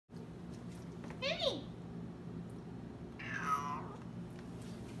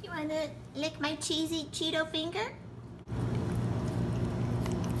Wanna lick my cheesy Cheeto finger?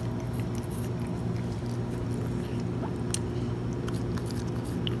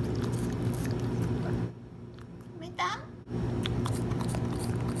 My thumb?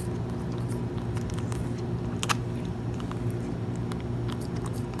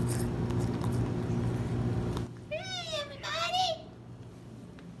 Hey everybody!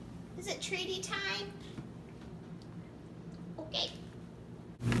 Is it treaty time? Okay.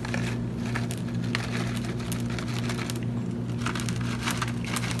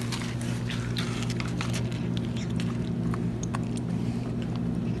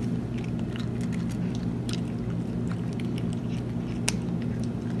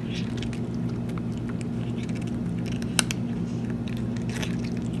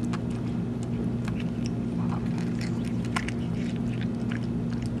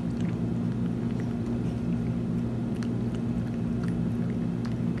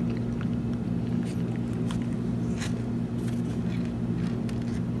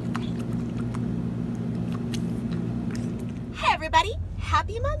 Everybody,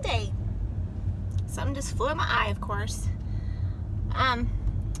 happy Monday. Something just flew in my eye, of course.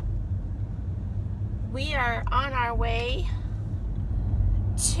 We are on our way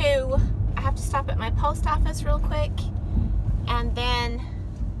to, I have to stop at my post office real quick, and then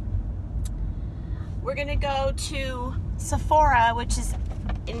we're gonna go to Sephora, which is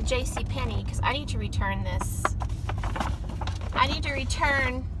in JCPenney, because I need to return this. I need to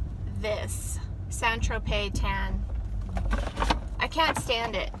return this Saint-Tropez tan. I can't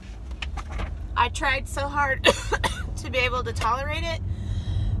stand it. I tried so hard to be able to tolerate it.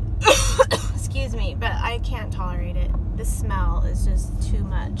 Excuse me, but I can't tolerate it. The smell is just too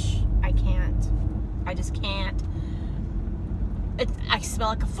much. I can't. I just can't. I smell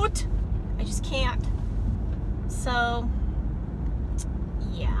like a foot. I just can't. So,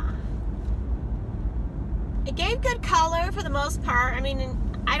 yeah. It gave good color for the most part. I mean,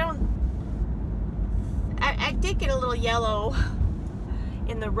 I did get a little yellow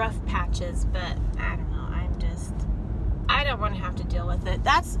in the rough patches, but I don't know, I don't want to have to deal with it.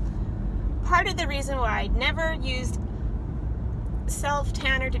 That's part of the reason why I never used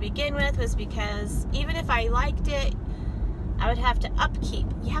self-tanner to begin with, was because even if I liked it, I would have to upkeep.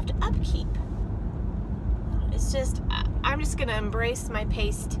 You have to upkeep. It's just, I'm just going to embrace my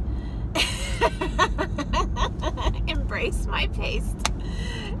paste. Embrace my paste.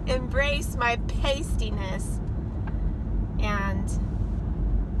 Embrace my pastiness and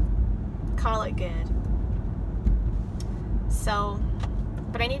call it good. So,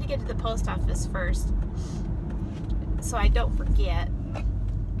 but I need to get to the post office first so I don't forget,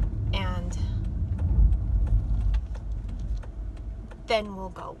 and then we'll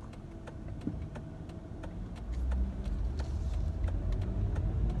go.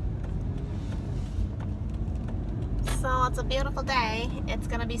 So it's a beautiful day. It's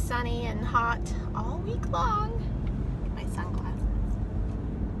gonna be sunny and hot all week long. Get my sunglasses.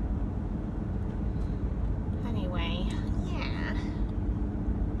 Anyway, yeah.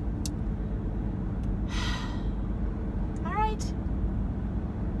 All right.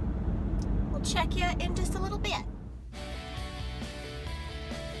 We'll check you in just a little bit.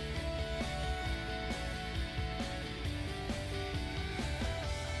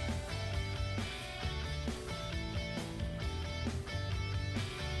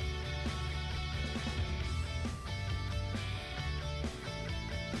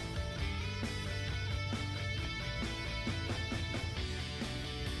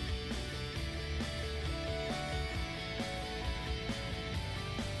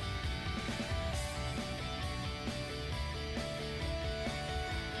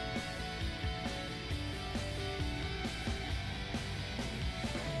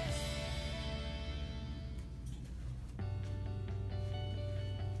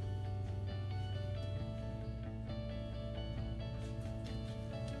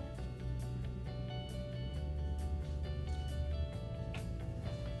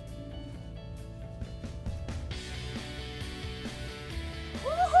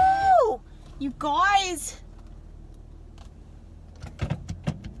 You guys,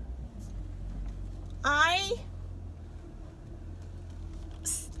 I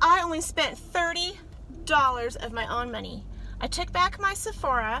only spent $30 of my own money. I took back my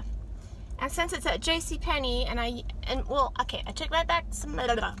Sephora, and since it's at JCPenney, I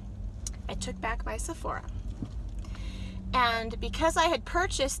took back my Sephora. And because I had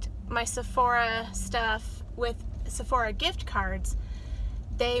purchased my Sephora stuff with Sephora gift cards,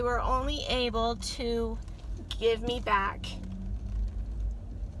 they were only able to give me back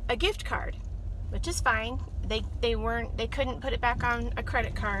a gift card, which is fine. they couldn't put it back on a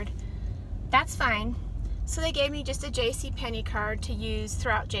credit card. That's fine. So they gave me just a JCPenney card to use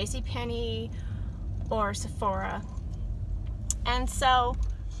throughout JCPenney or Sephora. And so,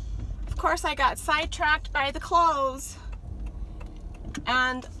 of course, I got sidetracked by the clothes.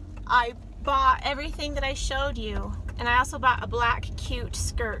 And I bought everything that I showed you. And I also bought a black cute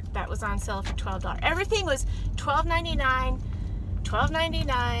skirt that was on sale for $12. Everything was $12.99,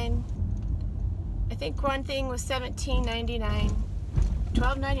 $12.99. I think one thing was $17.99,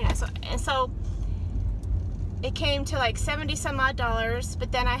 $12.99. So it came to like 70 some odd dollars,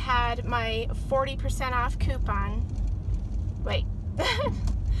 but then I had my 40% off coupon. Wait.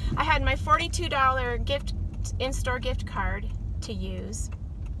 I had my $42 in-store gift card to use.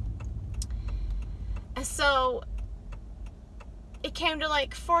 And so it came to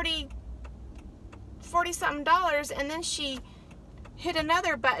like 40 something dollars, and then she hit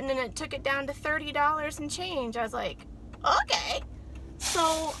another button and it took it down to $30 and change. I was like, okay.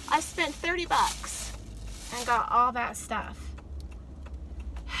 So I spent 30 bucks and got all that stuff.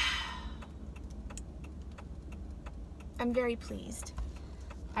 I'm very pleased.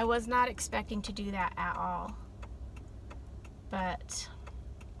 I was not expecting to do that at all, but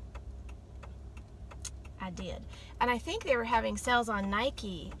I did. And I think they were having sales on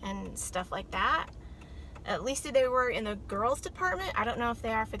Nike and stuff like that. At least they were in the girls department. I don't know if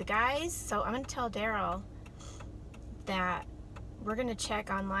they are for the guys. So I'm going to tell Daryl that we're going to check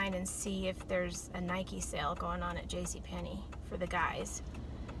online and see if there's a Nike sale going on at JCPenney for the guys.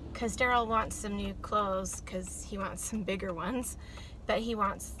 Because Daryl wants some new clothes because he wants some bigger ones. But he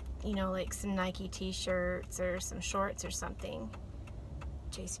wants, you know, like some Nike t-shirts or some shorts or something.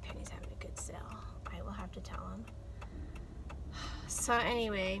 JCPenney's having a good sale. I will have to tell him. So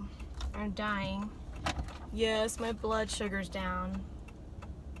anyway, I'm dying. Yes, my blood sugar's down.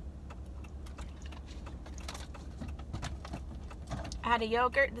 I had a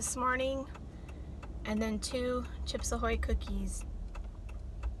yogurt this morning and then 2 Chips Ahoy cookies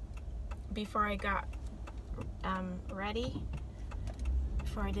before I got ready,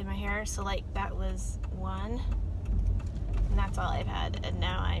 before I did my hair. So like that was 1, and that's all I've had, and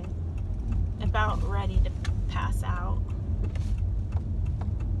now I'm about ready to pass out.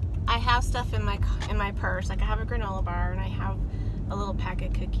 I have stuff in my purse. Like I have a granola bar and I have a little pack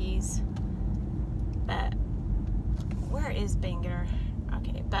of cookies. But where is Banger?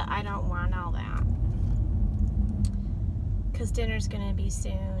 Okay, but I don't want all that because dinner's gonna be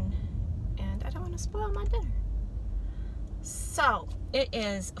soon and I don't want to spoil my dinner. So it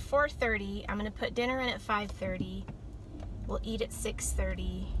is 4:30. I'm gonna put dinner in at 5:30. We'll eat at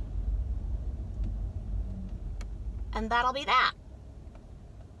 6:30. And that'll be that.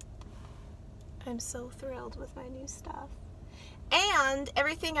 I'm so thrilled with my new stuff. And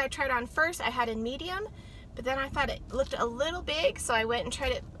everything I tried on first, I had in medium, but then I thought it looked a little big, so I went and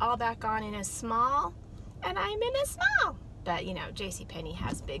tried it all back on in a small, and I'm in a small. But you know, JCPenney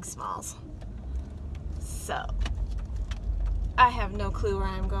has big smalls. So, I have no clue where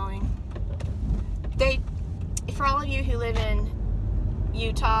I'm going. For all of you who live in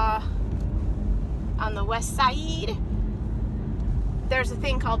Utah, on the west side, there's a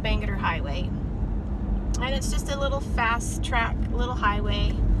thing called Bangor Highway. And it's just a little fast track, little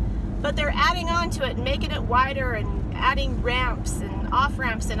highway. But they're adding on to it and making it wider and adding ramps and off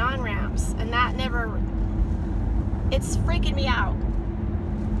ramps and on ramps. And that never, it's freaking me out.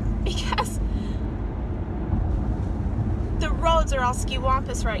 Because the roads are all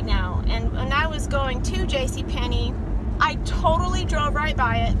ski-wampus right now. And when I was going to JCPenney, I totally drove right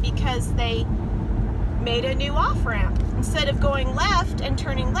by it because they made a new off-ramp. Instead of going left and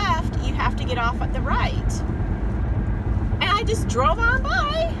turning left, you have to get off at the right. And I just drove on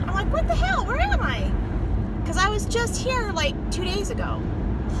by. I'm like, what the hell? Where am I? Because I was just here like 2 days ago.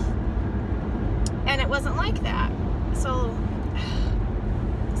 And it wasn't like that. So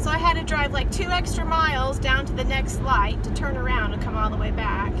I had to drive like 2 extra miles down to the next light to turn around and come all the way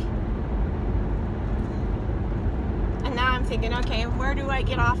back. And now I'm thinking, okay, where do I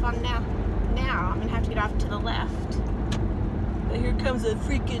get off on now? Now I'm gonna have to get off to the left. But here comes a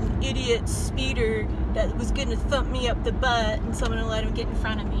freaking idiot speeder that was gonna thump me up the butt, and so I'm gonna let him get in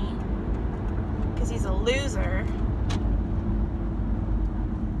front of me because he's a loser.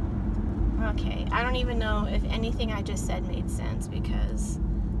 Okay, I don't even know if anything I just said made sense because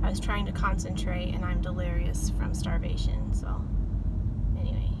I was trying to concentrate and I'm delirious from starvation. So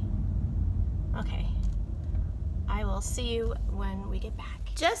anyway, okay, I will see you when we get back.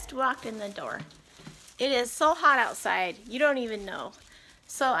 Just walked in the door. It is so hot outside, you don't even know.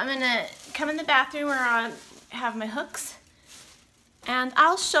 So I'm gonna come in the bathroom where I have my hooks and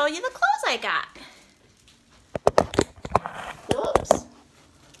I'll show you the clothes I got.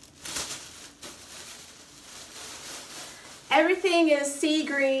 thing is sea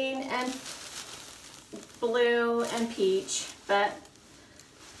green and blue and peach, but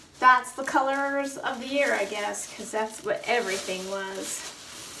that's the colors of the year, I guess, because that's what everything was.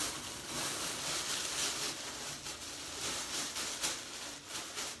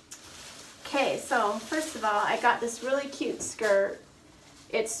 Okay, so first of all, I got this really cute skirt.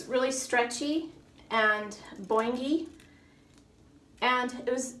 It's really stretchy and boingy, and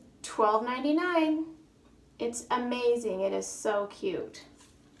it was $12.99. It's amazing. It is so cute.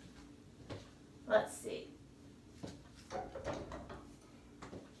 Let's see.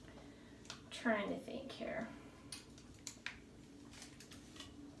 Trying to think here.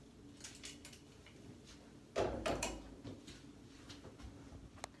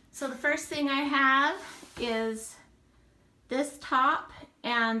 So the first thing I have is this top,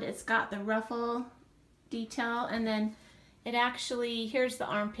 and it's got the ruffle detail, and then it actually, here's the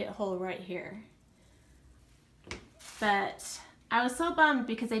armpit hole right here. But I was so bummed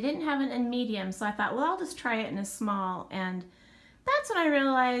because I didn't have it in medium, so I thought, well, I'll just try it in a small, and that's when I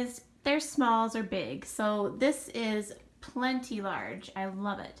realized their smalls are big. So this is plenty large. I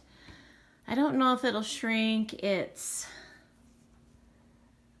love it. I don't know if it'll shrink. It's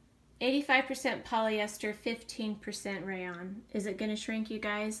 85% polyester, 15% rayon. Is it gonna shrink, you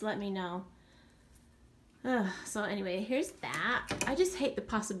guys? Let me know. So anyway, here's that. I just hate the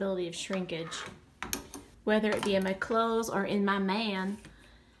possibility of shrinkage, whether it be in my clothes or in my man.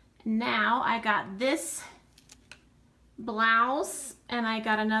 Now I got this blouse, and I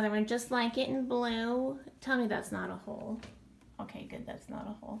got another one just like it in blue. Tell me that's not a hole. Okay, good, that's not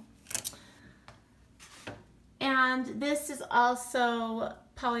a hole. And this is also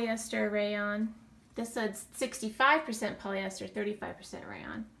polyester rayon. This says 65% polyester, 35%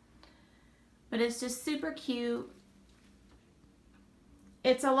 rayon. But it's just super cute.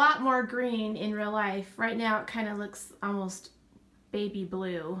 It's a lot more green in real life. Right now it kind of looks almost baby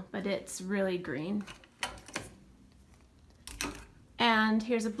blue, but it's really green. And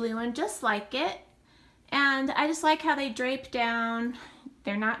here's a blue one just like it. And I just like how they drape down.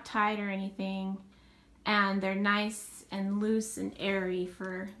 They're not tight or anything. And they're nice and loose and airy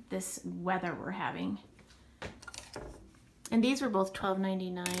for this weather we're having. And these were both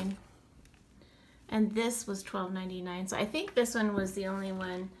 $12.99. And this was $12.99. So I think this one was the only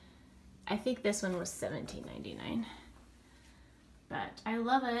one. I think this one was $17.99. But I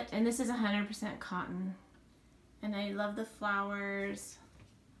love it. And this is 100% cotton. And I love the flowers.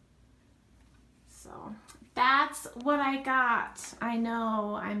 So that's what I got. I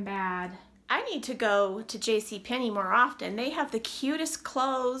know, I'm bad. I need to go to JCPenney more often. They have the cutest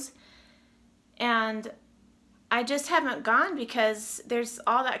clothes, and I just haven't gone because there's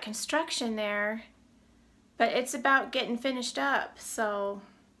all that construction there, but it's about getting finished up. So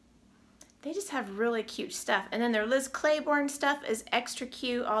they just have really cute stuff. And then their Liz Claiborne stuff is extra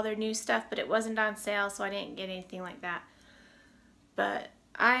cute, all their new stuff, but it wasn't on sale, so I didn't get anything like that. But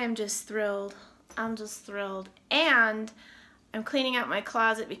I am just thrilled. I'm just thrilled. And I'm cleaning out my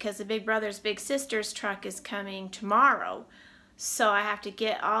closet because the Big Brothers Big Sisters truck is coming tomorrow. So I have to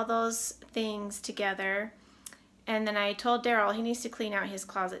get all those things together. And then I told Daryl he needs to clean out his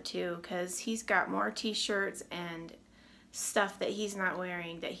closet too, because he's got more t-shirts and stuff that he's not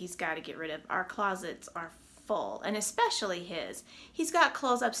wearing that he's got to get rid of. Our closets are full, and especially his. He's got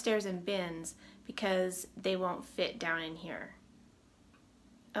clothes upstairs in bins because they won't fit down in here.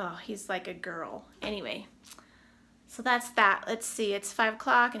 Oh, he's like a girl. Anyway. So that's that. Let's see, it's 5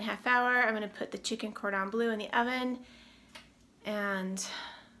 o'clock in a half hour. I'm going to put the chicken cordon bleu in the oven, and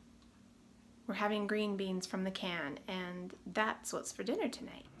we're having green beans from the can, and that's what's for dinner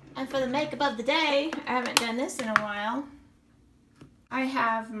tonight. And for the makeup of the day, I haven't done this in a while. I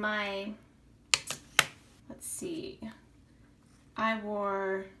have my, let's see, I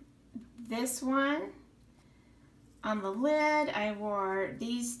wore this one on the lid. I wore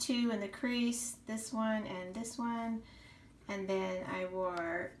these two in the crease, this one and this one, and then I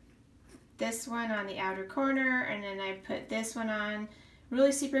wore this one on the outer corner, and then I put this one on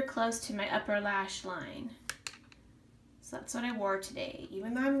really super close to my upper lash line. So that's what I wore today.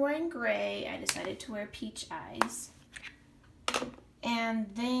 Even though I'm wearing gray, I decided to wear peach eyes. And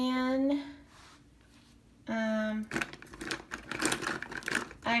then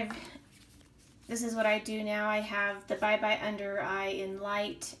this is what I do now. I have the Bye Bye Under Eye in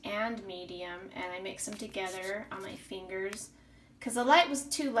light and medium, and I mix them together on my fingers. Because the light was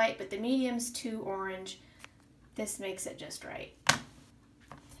too light, but the medium's too orange. This makes it just right.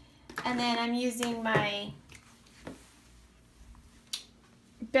 And then I'm using my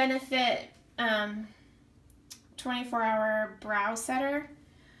Benefit 24-hour brow setter.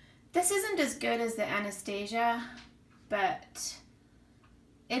 This isn't as good as the Anastasia, but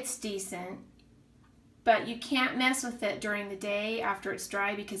It's decent, but you can't mess with it during the day after it's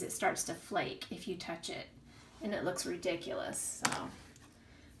dry because it starts to flake if you touch it, and it looks ridiculous. So,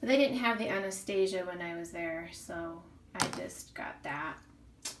 but they didn't have the Anastasia when I was there, so I just got that.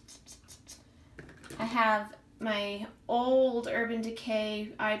 I have my old Urban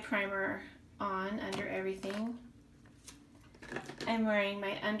Decay eye primer on under everything. I'm wearing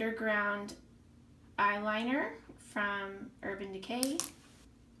my Underground eyeliner from Urban Decay.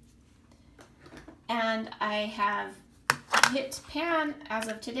 And I have hit pan as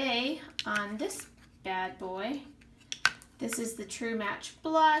of today on this bad boy. This is the True Match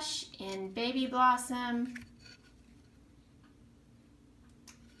blush in Baby Blossom.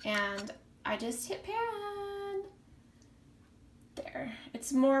 And I just hit pan. There.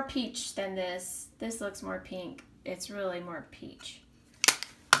 It's more peach than this. This looks more pink. It's really more peach.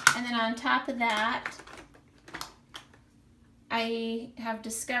 And then on top of that, I have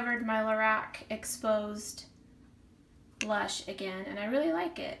discovered my Lorac Exposed blush again, and I really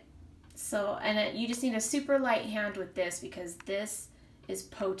like it. So, and you just need a super light hand with this because this is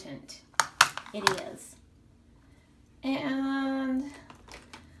potent. It is. And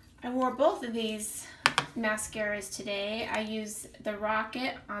I wore both of these mascaras today. I use the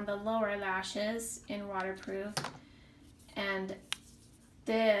Rocket on the lower lashes in waterproof, and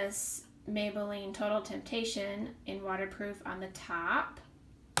this Maybelline Total Temptation in waterproof on the top.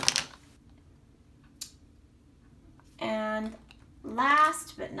 And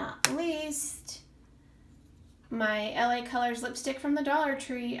last but not least, my LA Colors lipstick from the Dollar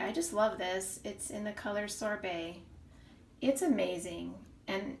Tree. I just love this. It's in the color Sorbet. It's amazing,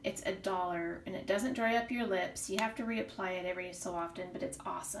 and it's $1, and it doesn't dry up your lips. You have to reapply it every so often, but it's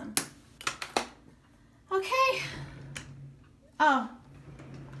awesome. Okay. Oh,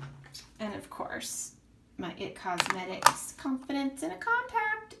 and of course, my IT Cosmetics Confidence in a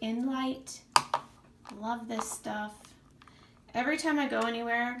Compact in Light. Love this stuff. Every time I go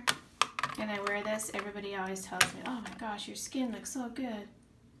anywhere and I wear this, everybody always tells me, oh my gosh, your skin looks so good.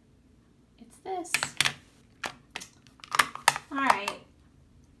 It's this. All right,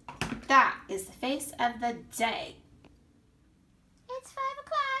 that is the face of the day. It's 5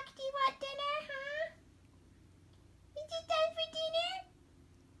 o'clock. Do you want dinner, huh? Is it time for dinner?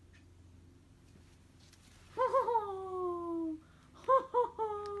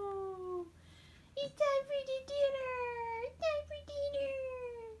 It's time for the dinner. It's time for dinner.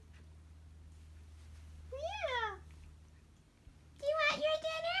 Yeah. Do you want your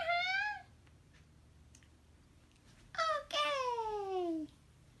dinner, huh? Okay.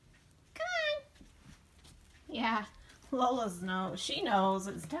 Come on. Yeah, Lola's knows. She knows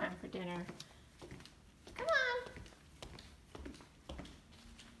it's time for dinner. Come on.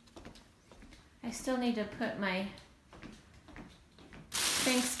 I still need to put my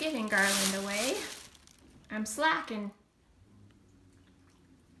Thanksgiving garland away. I'm slacking.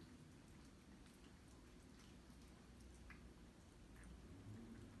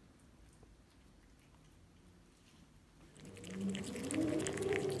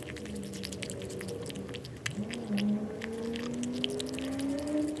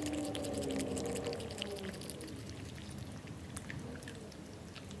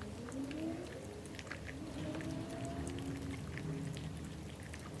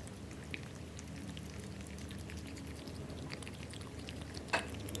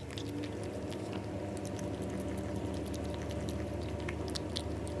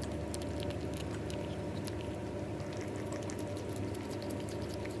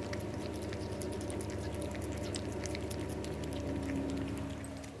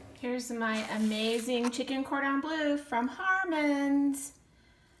 Here's my amazing chicken cordon bleu from Harmon's.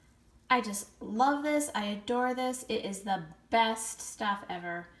 I just love this. I adore this. It is the best stuff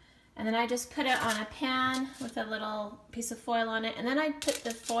ever. And then I just put it on a pan with a little piece of foil on it. And then I put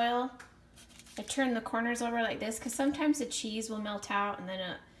the foil, I turn the corners over like this because sometimes the cheese will melt out and then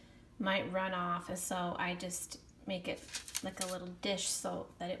it might run off. And so I just make it like a little dish so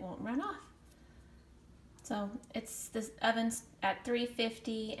that it won't run off. So it's this oven's at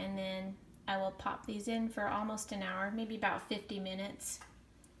 350, and then I will pop these in for almost an hour, maybe about 50 minutes.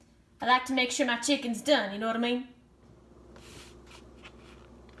 I like to make sure my chicken's done, you know what I mean?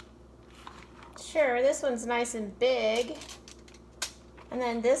 Sure, this one's nice and big, and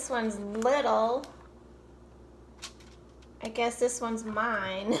then this one's little. I guess this one's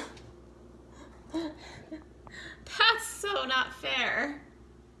mine. That's so not fair.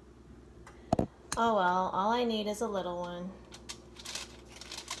 Oh well, all I need is a little one.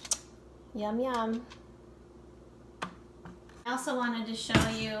 Yum yum. I also wanted to show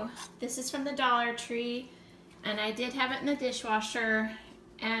you, this is from the Dollar Tree, and I did have it in the dishwasher,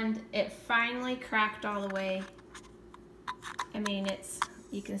 and it finally cracked all the way. I mean,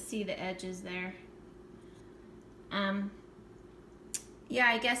 you can see the edges there. Yeah,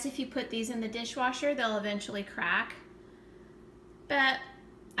 I guess if you put these in the dishwasher, they'll eventually crack. But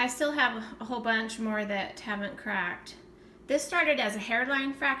I still have a whole bunch more that haven't cracked. This started as a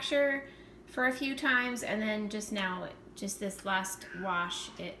hairline fracture for a few times, and then just now, just this last wash,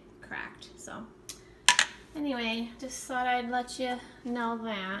 it cracked. So anyway, just thought I'd let you know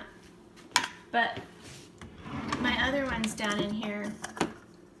that. But my other ones down in here,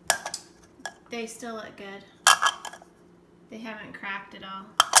 they still look good. They haven't cracked at all.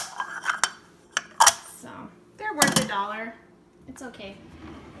 So they're worth $1. It's okay.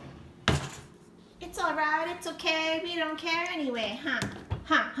 It's all right. It's okay. We don't care anyway, huh?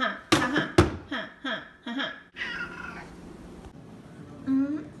 Huh? Huh? Huh? Huh? Huh? Huh? Huh?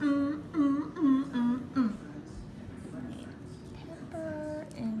 Pepper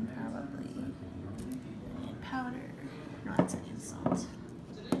and probably powder. No, it's an insult.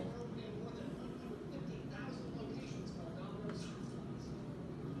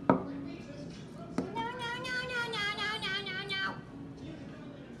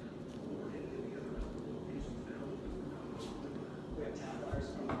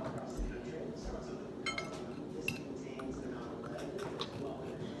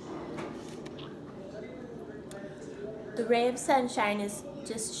 The ray of sunshine is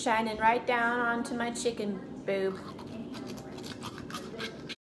just shining right down onto my chicken boob.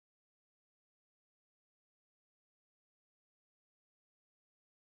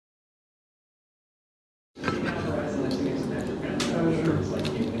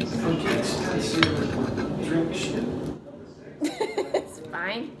 It's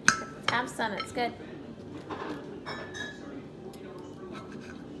fine. Have some, it's good.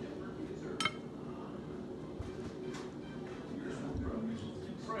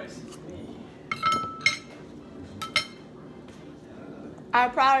 I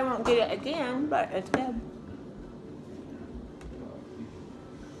probably won't get it again, but it's good.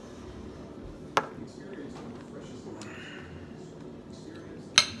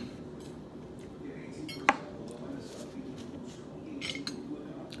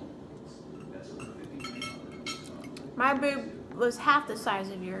 My boob was half the size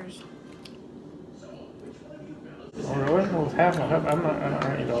of yours. Oh really? Well, it's half. I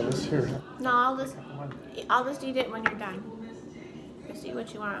don't eat all this here. No, I'll just eat it when you're done. Just eat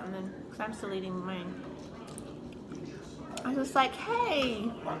what you want, and then, because I'm still eating mine. I was just like, hey.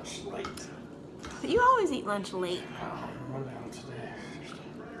 Lunch late. You always eat lunch late. Oh, what about today?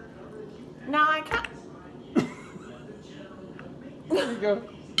 No, I can't. There you go.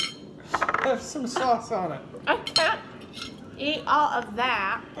 Have some sauce on it. I can't eat all of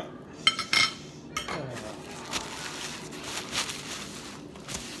that.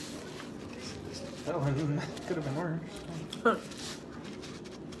 That one could have been worse.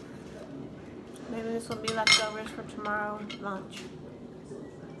 Maybe this will be leftovers for tomorrow's lunch.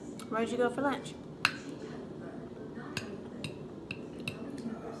 Where'd you go for lunch?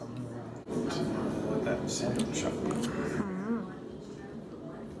 That sandwich shop.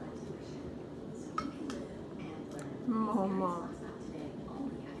 Momo.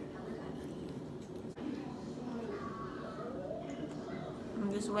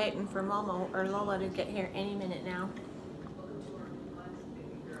 I'm just waiting for Momo or Lola to get here any minute now.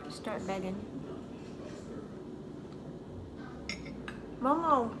 Start begging.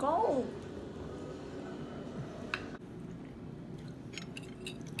 Momo, go!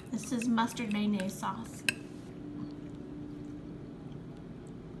 This is mustard mayonnaise sauce.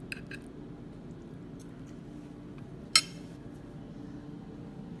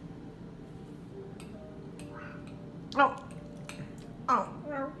 Oh. Oh.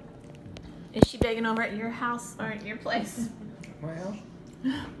 Is she begging over at your house or at your place? My house?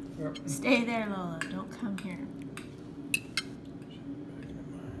 Yep. Stay there, Lola. Don't come here.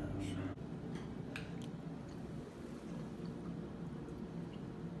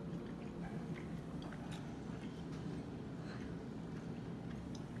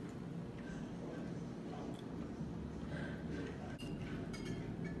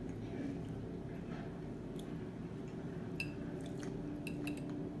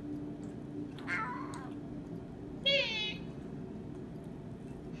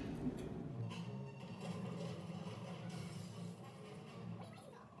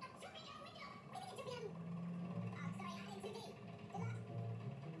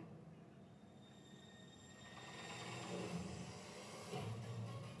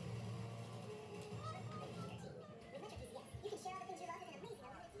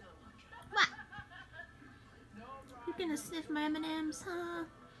 to sniff my M&Ms, huh?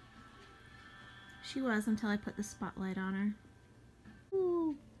 She was until I put the spotlight on her.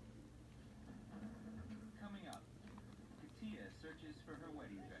 Ooh. Coming up, Katia searches for her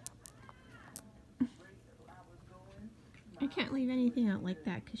wedding dress. I can't leave anything out like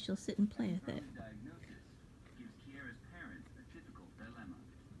that because she'll sit and play with it. Diagnosis gives Kiara's parents a difficult dilemma.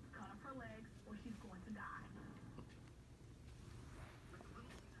 Cut off her legs or she's going to die. With the Little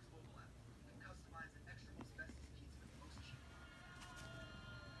Caesars mobile app, you can customize an extra most bestest pizza for the most cheap.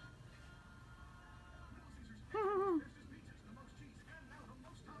 Little Caesars bestest pizzas, the most cheese, and now the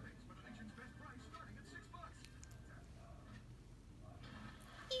most toppings for the nation's best price starting at $6.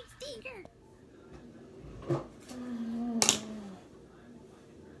 You stinker!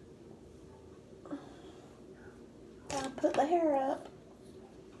 I'll put the hair up.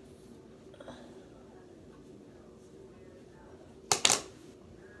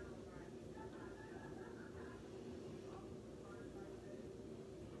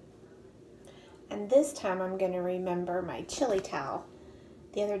 And this time I'm going to remember my chili towel.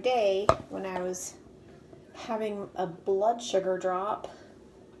 The other day when I was having a blood sugar drop,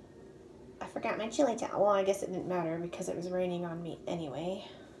 I forgot my chili towel. Well, I guess it didn't matter because it was raining on me anyway.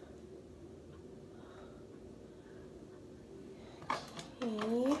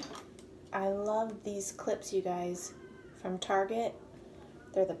 Okay. I love these clips, you guys, from Target.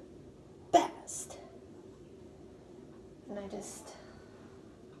 They're the best. And I just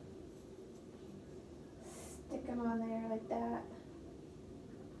stick them on there like that.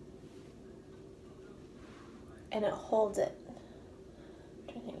 And it holds it.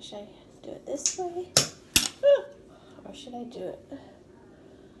 I'm trying to think, should I do it this way? Or should I do it?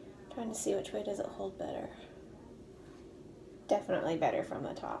 I'm trying to see which way does it hold better. Definitely better from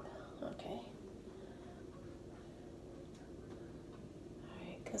the top. Okay.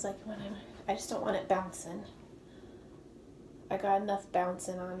 Alright, because like when I just don't want it bouncing. I got enough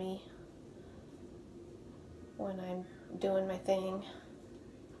bouncing on me when I'm doing my thing.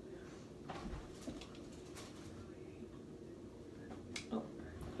 Oh,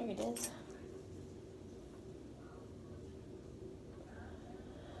 here it is.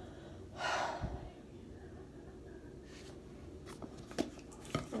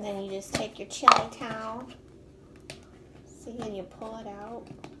 And then you just take your chili towel, see, and you pull it out.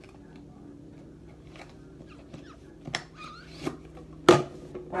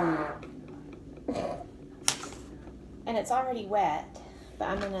 And it's already wet, but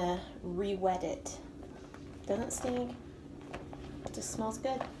I'm gonna re-wet it. Doesn't stink. It just smells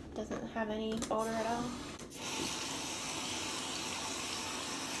good. Doesn't have any odor at all.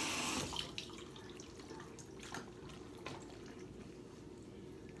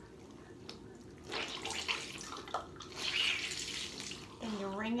 And you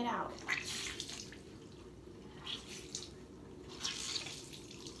wring it out.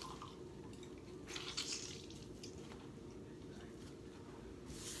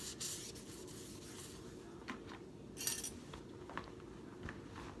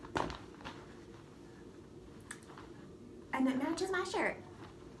 And it matches my shirt.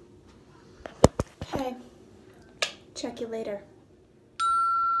 Okay. Check you later.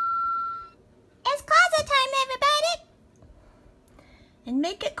 It's closet time, everybody! And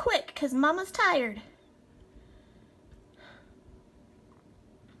make it quick, because Mama's tired.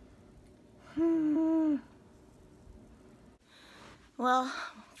 Well,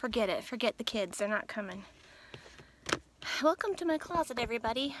 forget it. Forget the kids. They're not coming. Welcome to my closet,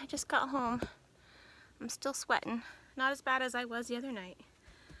 everybody. I just got home. I'm still sweating. Not as bad as I was the other night.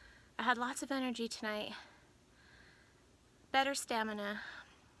 I had lots of energy tonight. Better stamina.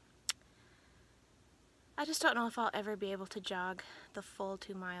 I just don't know if I'll ever be able to jog the full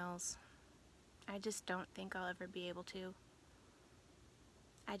 2 miles. I just don't think I'll ever be able to.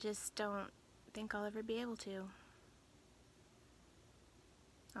 I just don't think I'll ever be able to.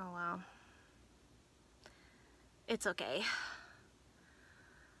 Oh well. It's okay.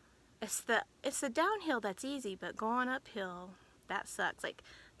 It's the downhill that's easy, but going uphill, that sucks. Like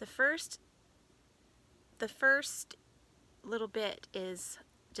the first little bit is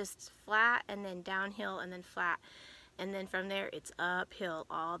just flat and then downhill and then flat. And then from there it's uphill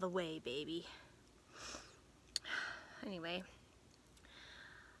all the way, baby. Anyway,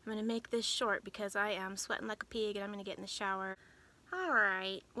 I'm gonna make this short because I am sweating like a pig and I'm gonna get in the shower.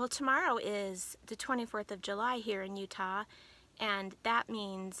 Alright, well tomorrow is the 24th of July here in Utah, and that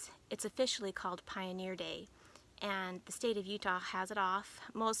means it's officially called Pioneer Day, and the state of Utah has it off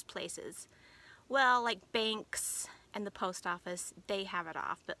most places. Well, like banks and the post office, they have it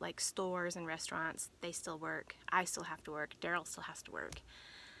off, but like stores and restaurants, they still work. I still have to work. Daryl still has to work.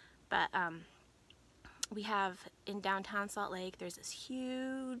 But we have in downtown Salt Lake, there's this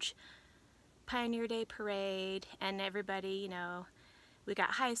huge Pioneer Day parade, and everybody, you know, we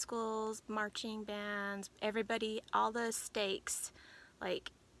got high schools, marching bands, everybody, all the stakes,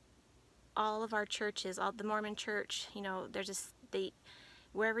 like all of our churches, all the Mormon church, you know, there's a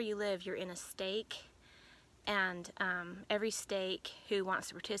wherever you live, you're in a stake, and every stake who wants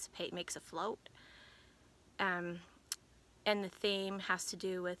to participate makes a float, and the theme has to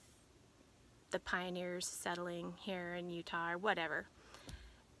do with the pioneers settling here in Utah or whatever.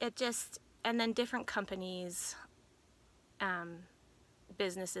 It just, and then different companies,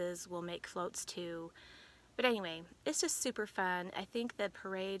 businesses will make floats too. But anyway, it's just super fun. I think the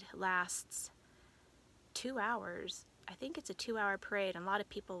parade lasts 2 hours. I think it's a 2-hour parade, and a lot of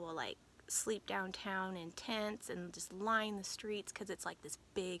people will like sleep downtown in tents and just line the streets because it's like this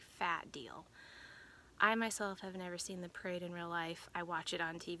big fat deal. I myself have never seen the parade in real life. I watch it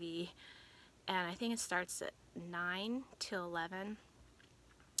on TV, and I think it starts at 9 till 11.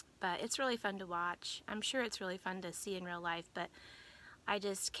 But it's really fun to watch. I'm sure it's really fun to see in real life, but I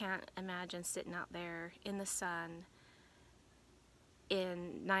just can't imagine sitting out there in the sun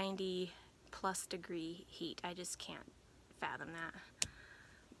in 90+ degree heat. I just can't fathom that.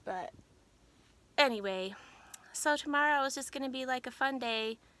 But anyway, so tomorrow is just going to be like a fun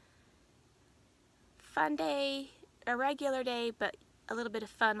day, a regular day, but a little bit of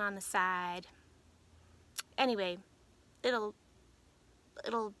fun on the side. Anyway, it'll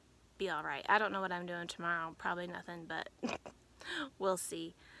be alright. I don't know what I'm doing tomorrow, probably nothing, but we'll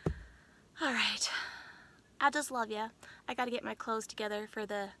see. Alright, I just love ya. I gotta get my clothes together for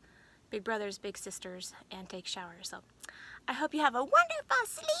the big brothers, big sisters, and take showers. So I hope you have a wonderful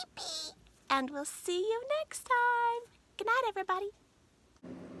sleepy, and we'll see you next time. Good night, everybody.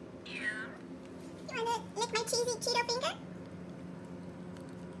 You wanna lick my cheesy Cheeto finger?